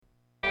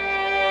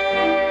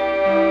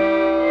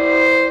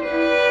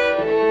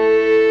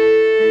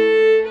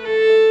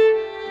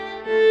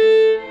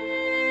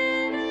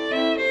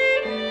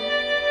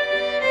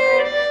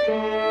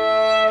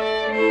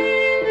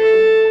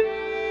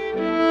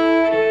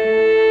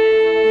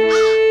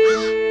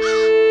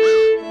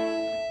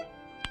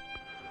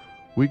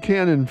We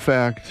can, in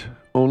fact,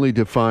 only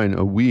define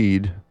a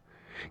weed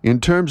in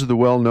terms of the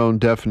well-known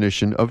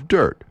definition of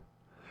dirt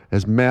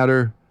as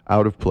matter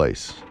out of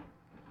place.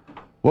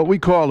 What we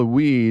call a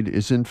weed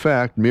is, in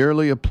fact,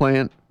 merely a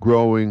plant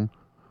growing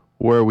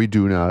where we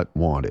do not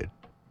want it.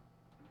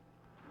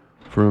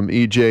 From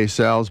E.J.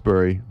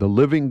 Salisbury, The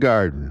Living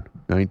Garden,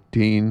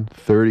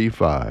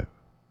 1935.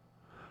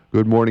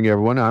 Good morning,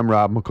 everyone. I'm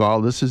Rob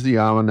McCall. This is the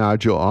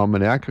Awanadjo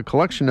Almanac, a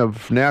collection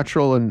of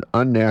natural and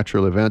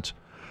unnatural events,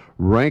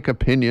 rank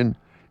opinion,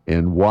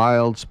 and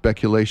wild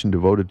speculation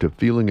devoted to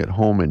feeling at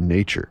home in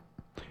nature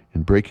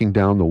and breaking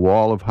down the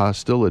wall of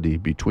hostility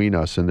between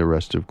us and the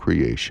rest of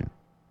creation.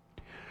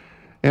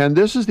 And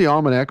this is the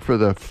almanac for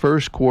the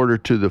first quarter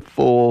to the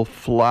full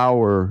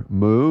flower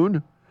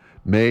moon,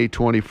 May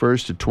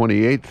 21st to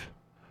 28th,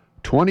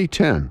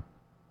 2010.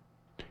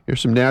 Here's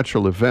some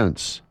natural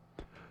events.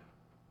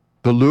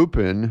 The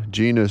lupin,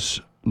 genus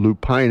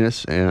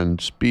Lupinus,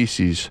 and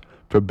species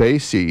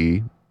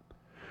Fabaceae,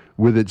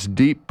 with its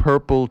deep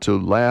purple to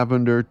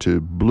lavender to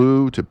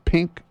blue to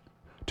pink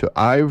to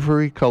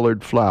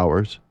ivory-colored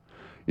flowers,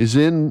 is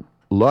in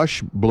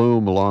lush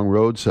bloom along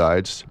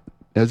roadsides,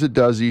 as it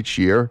does each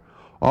year,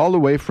 all the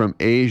way from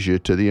Asia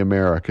to the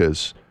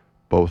Americas,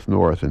 both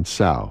north and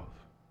south.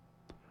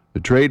 The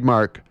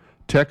trademark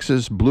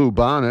Texas blue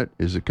bonnet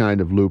is a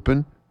kind of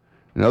lupin,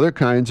 and other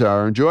kinds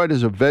are enjoyed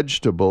as a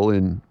vegetable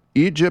in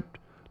Egypt,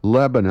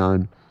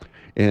 Lebanon,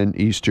 and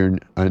eastern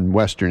and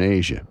western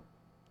Asia.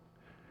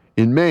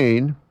 In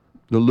Maine,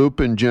 the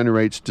lupin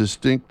generates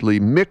distinctly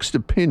mixed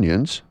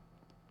opinions.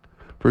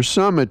 For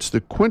some, it's the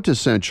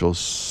quintessential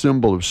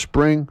symbol of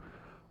spring,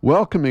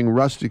 welcoming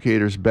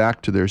rusticators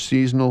back to their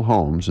seasonal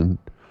homes and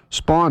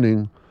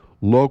spawning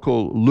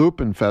local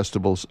lupin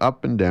festivals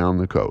up and down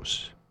the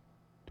coast.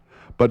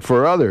 But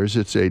for others,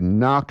 it's a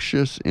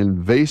noxious,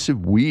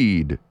 invasive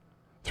weed,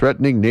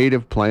 threatening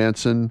native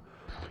plants and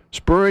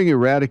spurring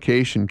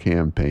eradication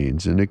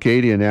campaigns in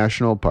Acadia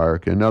National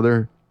Park and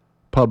other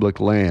public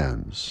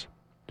lands.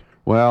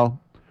 Well,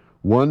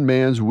 one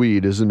man's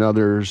weed is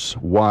another's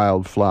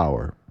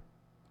wildflower.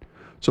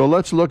 So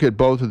let's look at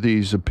both of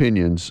these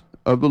opinions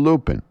of the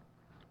lupin.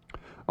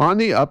 On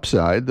the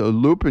upside, the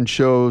lupin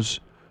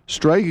shows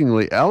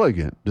strikingly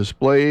elegant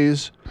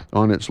displays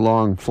on its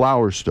long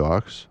flower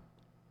stalks,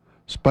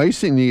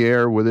 spicing the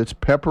air with its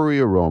peppery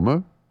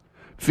aroma,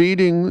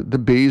 feeding the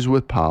bees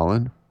with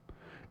pollen,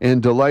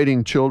 and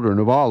delighting children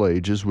of all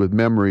ages with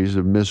memories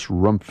of Miss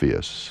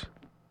Rumphius.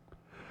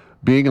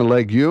 Being a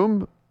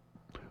legume,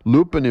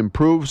 lupin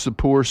improves the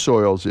poor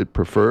soils it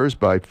prefers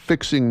by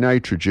fixing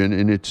nitrogen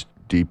in its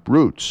deep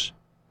roots.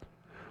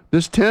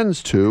 This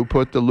tends to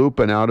put the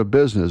lupin out of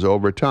business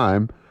over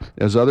time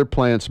as other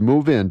plants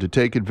move in to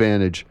take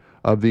advantage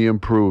of the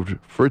improved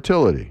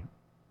fertility.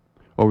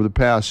 Over the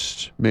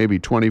past maybe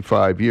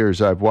 25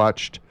 years, I've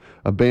watched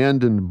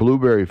abandoned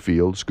blueberry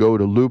fields go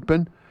to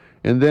lupin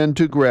and then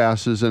to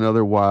grasses and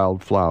other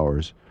wild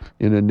flowers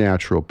in a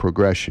natural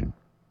progression.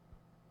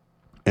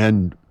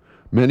 And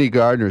many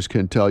gardeners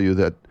can tell you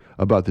that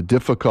about the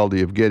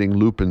difficulty of getting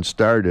lupin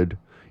started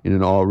in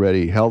an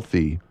already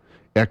healthy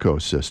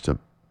ecosystem.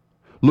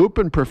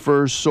 Lupin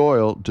prefers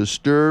soil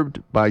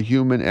disturbed by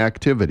human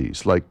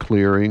activities like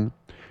clearing,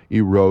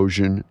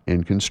 erosion,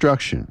 and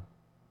construction.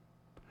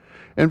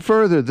 And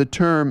further, the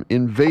term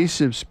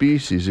invasive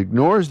species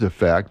ignores the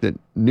fact that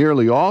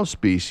nearly all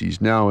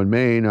species now in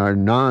Maine are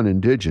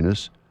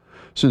non-indigenous,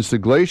 since the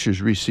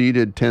glaciers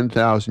receded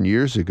 10,000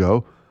 years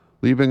ago,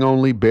 leaving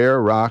only bare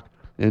rock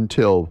and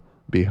till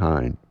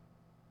behind.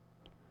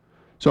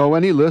 So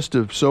any list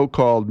of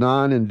so-called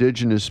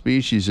non-indigenous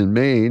species in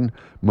Maine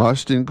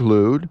must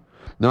include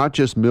not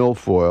just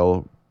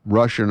milfoil,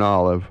 Russian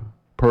olive,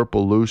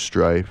 purple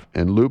loosestrife,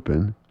 and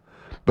lupin,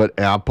 but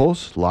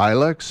apples,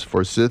 lilacs,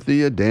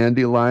 forsythia,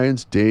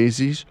 dandelions,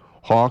 daisies,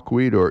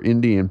 hawkweed or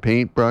Indian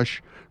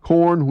paintbrush,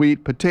 corn,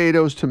 wheat,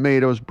 potatoes,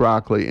 tomatoes,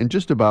 broccoli, and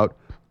just about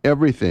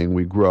everything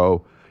we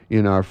grow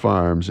in our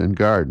farms and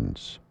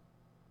gardens.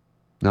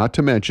 Not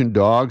to mention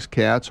dogs,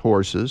 cats,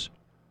 horses,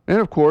 and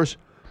of course,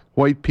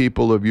 white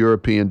people of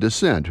European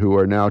descent who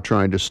are now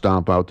trying to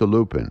stomp out the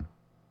lupin.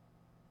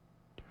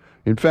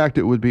 In fact,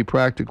 it would be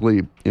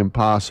practically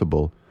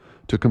impossible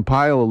to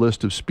compile a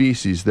list of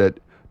species that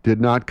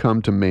did not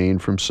come to Maine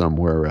from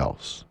somewhere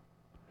else.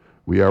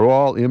 We are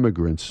all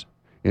immigrants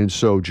and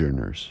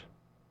sojourners.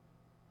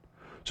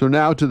 So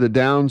now to the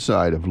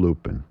downside of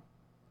lupin.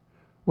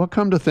 Well,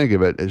 come to think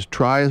of it, as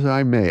try as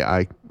I may,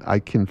 I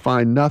can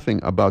find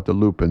nothing about the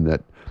lupin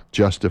that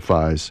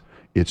justifies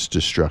its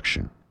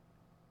destruction.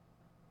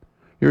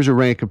 Here's a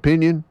rank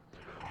opinion.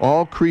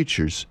 All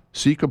creatures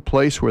seek a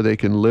place where they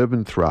can live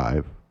and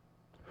thrive.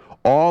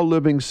 All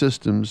living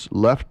systems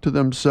left to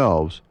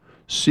themselves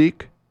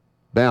seek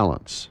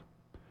balance,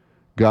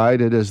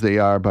 guided as they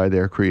are by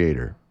their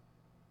Creator.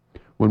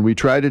 When we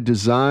try to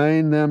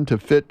design them to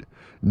fit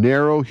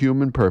narrow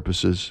human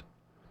purposes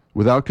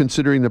without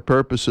considering the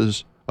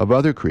purposes of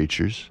other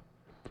creatures,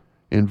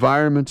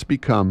 environments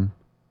become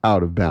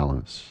out of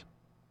balance.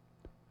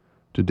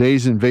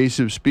 Today's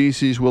invasive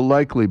species will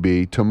likely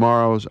be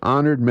tomorrow's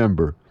honored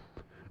member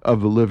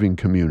of a living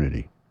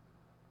community.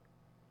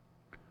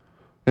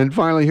 And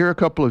finally, here are a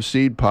couple of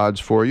seed pods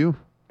for you.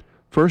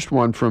 First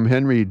one from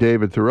Henry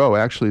David Thoreau,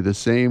 actually the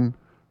same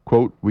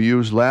quote we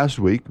used last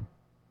week.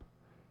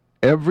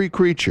 Every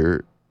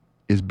creature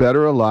is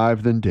better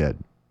alive than dead,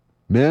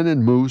 men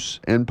and moose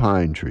and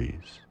pine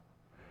trees.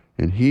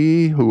 And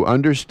he who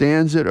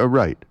understands it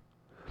aright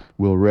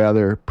will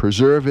rather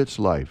preserve its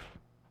life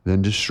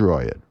than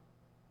destroy it.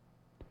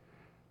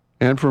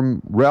 And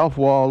from Ralph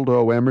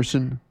Waldo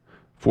Emerson,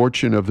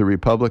 Fortune of the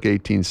Republic,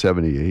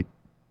 1878.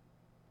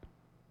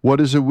 What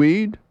is a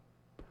weed?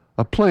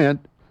 A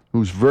plant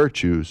whose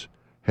virtues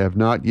have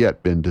not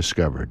yet been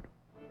discovered.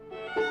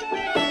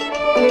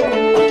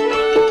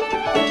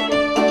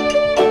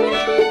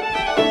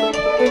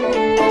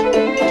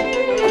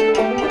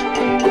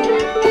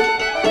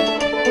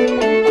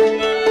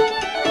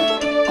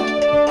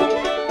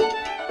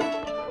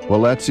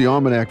 Well, that's the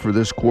almanac for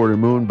this quarter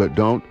moon, but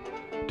don't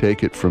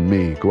take it from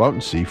me. Go out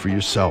and see for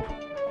yourself.